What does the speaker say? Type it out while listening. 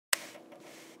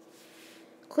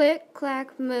Click,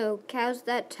 Clack, Moo, Cows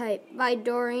That Type by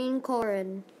Doreen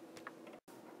Corin.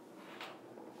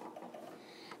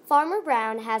 Farmer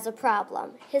Brown has a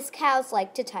problem. His cows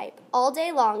like to type. All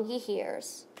day long he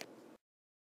hears.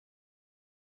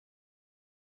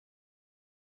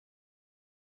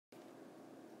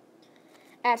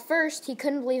 At first, he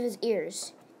couldn't believe his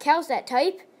ears. Cows that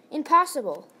type?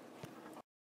 Impossible.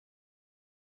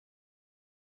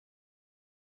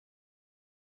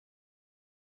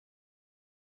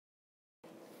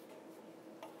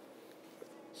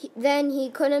 Then he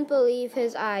couldn't believe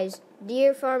his eyes.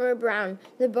 Dear Farmer Brown,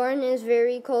 the barn is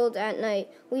very cold at night.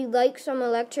 We'd like some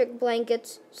electric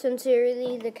blankets.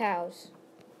 Sincerely, the cows.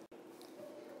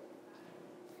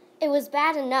 It was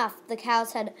bad enough the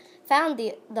cows had found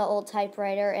the old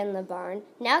typewriter in the barn.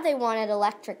 Now they wanted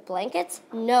electric blankets?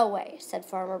 No way, said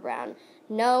Farmer Brown.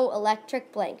 No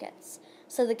electric blankets.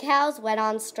 So the cows went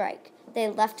on strike. They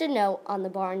left a note on the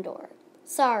barn door.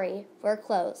 Sorry, we're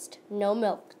closed. No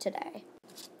milk today.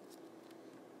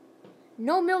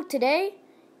 No milk today?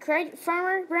 Cried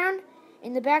Farmer Brown.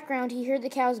 In the background, he heard the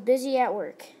cows busy at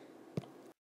work.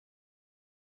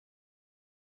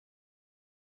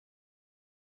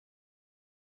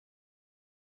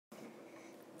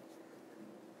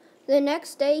 The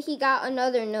next day he got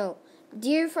another note.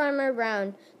 Dear Farmer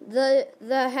Brown, the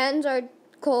hens are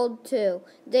cold too.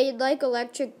 They'd like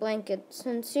electric blankets.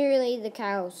 Sincerely, the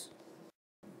cows.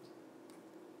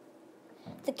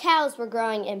 The cows were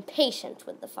growing impatient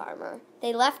with the farmer.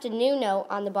 They left a new note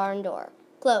on the barn door.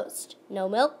 Closed. No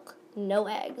milk, no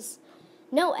eggs.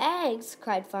 No eggs,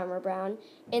 cried Farmer Brown.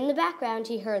 In the background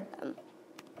he heard them.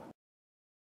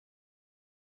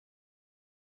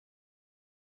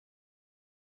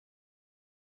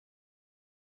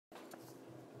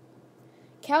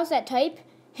 Cows that type?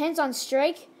 Hens on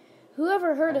strike? Who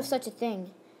ever heard of such a thing?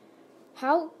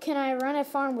 How can I run a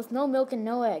farm with no milk and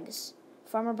no eggs?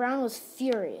 Farmer Brown was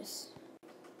furious.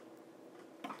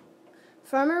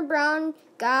 Farmer Brown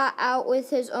got out with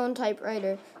his own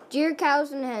typewriter. Dear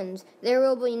cows and hens, there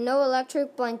will be no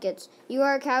electric blankets. You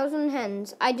are cows and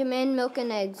hens. I demand milk and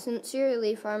eggs.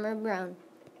 Sincerely, Farmer Brown.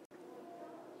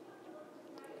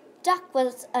 Duck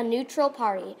was a neutral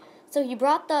party, so he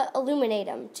brought the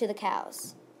illuminatum to the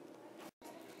cows.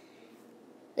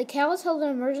 The cows held an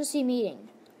emergency meeting.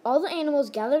 All the animals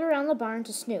gathered around the barn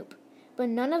to snoop, but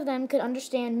none of them could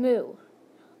understand moo.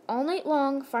 All night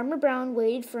long, Farmer Brown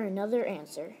waited for another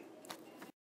answer.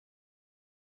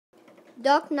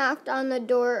 Duck knocked on the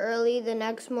door early the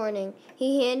next morning.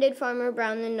 He handed Farmer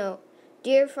Brown the note.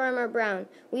 Dear Farmer Brown,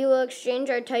 we will exchange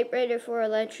our typewriter for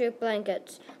electric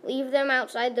blankets. Leave them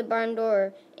outside the barn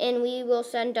door, and we will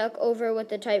send Duck over with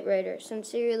the typewriter.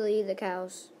 Sincerely, the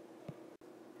cows.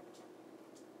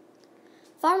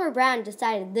 Farmer Brown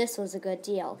decided this was a good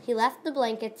deal. He left the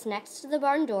blankets next to the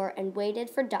barn door and waited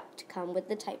for Duck to come with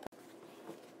the typewriter.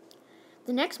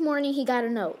 The next morning he got a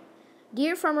note.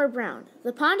 Dear Farmer Brown,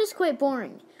 the pond is quite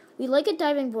boring. We'd like a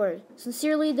diving board.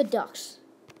 Sincerely, the ducks.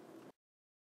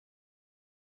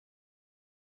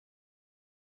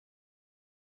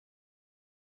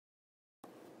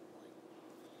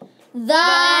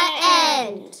 The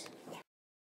end.